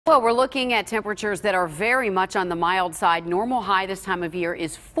Well, we're looking at temperatures that are very much on the mild side. Normal high this time of year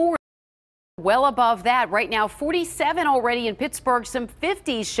is 40. Well above that right now, 47 already in Pittsburgh, some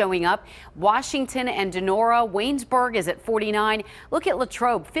 50s showing up. Washington and Denora, Waynesburg is at 49. Look at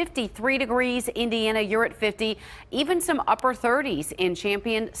Latrobe, 53 degrees. Indiana, you're at 50. Even some upper 30s in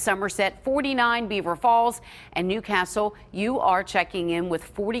Champion, Somerset, 49, Beaver Falls, and Newcastle. You are checking in with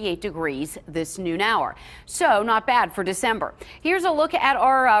 48 degrees this noon hour. So not bad for December. Here's a look at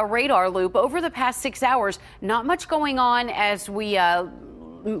our radar loop. Over the past 6 hours, not much going on as we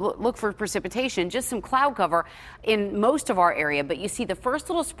look for precipitation, just some cloud cover in most of our area, but you see the first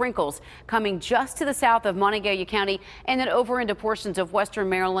little sprinkles coming just to the south of Montague County and then over into portions of western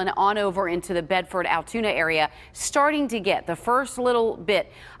Maryland on over into the Bedford Altoona area, starting to get the first little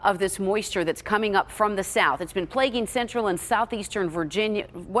bit of this moisture that's coming up from the south. It's been plaguing central and southeastern Virginia,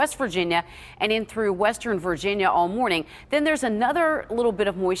 West Virginia, and in through western Virginia all morning. Then there's another little bit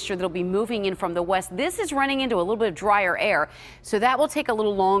of moisture that'll be moving in from the west. This is running into a little bit of drier air, so that will take a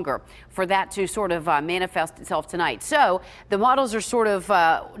little longer for that to sort of manifest itself tonight. So the models are sort of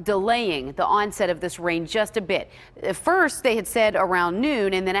delaying the onset of this rain just a bit. At first they had said around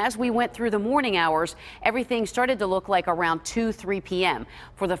noon, and then as we went through the morning hours, everything started to look like around 2-3 p.m.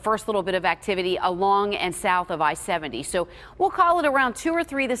 for the first little bit of activity along and south of I-70. So we'll call it around 2 or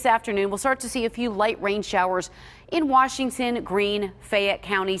 3 this afternoon. We'll start to see a few light rain showers in Washington, Greene, Fayette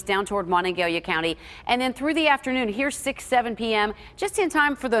counties down toward Montague County. And then through the afternoon, here's 6-7 p.m. just in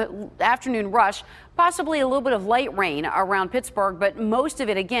time for the afternoon rush. Possibly a little bit of light rain around Pittsburgh, but most of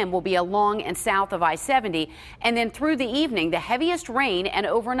it again will be along and south of I-70. And then through the evening, the heaviest rain and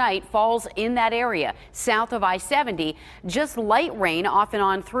overnight falls in that area south of I-70. Just light rain off and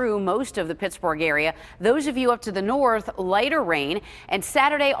on through most of the Pittsburgh area. Those of you up to the north, lighter rain. And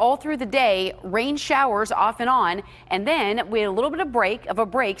Saturday all through the day, rain showers off and on. And then we had a little bit of a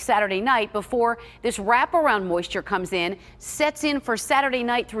break Saturday night before this wraparound moisture comes in, sets in for Saturday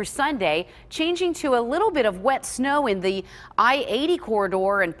night through Sunday, changing to a little bit of wet snow in the I-80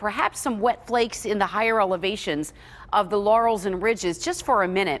 corridor and perhaps some wet flakes in the higher elevations of the Laurels and Ridges just for a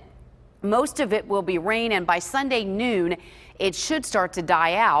minute. Most of it will be rain, and by Sunday noon, it should start to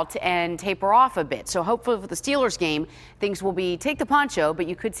die out and taper off a bit. So hopefully for the Steelers game, things will be take the poncho, but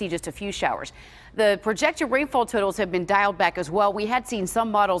you could see just a few showers. The projected rainfall totals have been dialed back as well. We had seen some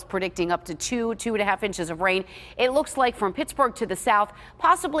models predicting up to 2.5 inches of rain. It looks like from Pittsburgh to the south,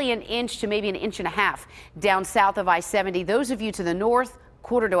 possibly an inch to maybe an inch and a half down south of I-70. Those of you to the north,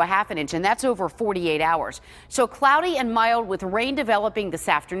 1/4 to 1/2 inch, and that's over 48 hours. So cloudy and mild with rain developing this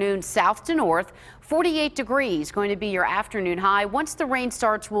afternoon, south to north. 48 degrees going to be your afternoon high. Once the rain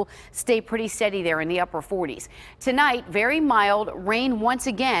starts, we'll stay pretty steady there in the upper 40s. Tonight, very mild rain once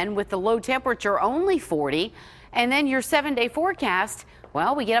again with the low temperature only 40. And then your 7-day forecast,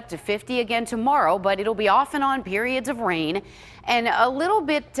 well, we get up to 50 again tomorrow, but it'll be off and on periods of rain and a little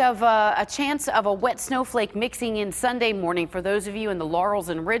bit of a chance of a wet snowflake mixing in Sunday morning for those of you in the Laurels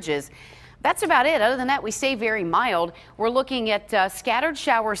and Ridges. That's about it. Other than that, we stay very mild. We're looking at scattered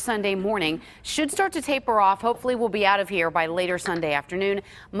showers Sunday morning. Should start to taper off. Hopefully we'll be out of here by later Sunday afternoon.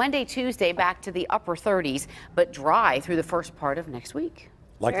 Monday, Tuesday, back to the upper 30s, but dry through the first part of next week.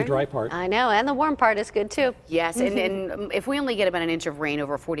 Like the dry part. I know, and the warm part is good too. Yes, and if we only get about an inch of rain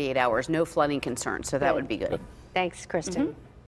over 48 hours, no flooding concerns, so that would be good. Thanks, Kristen.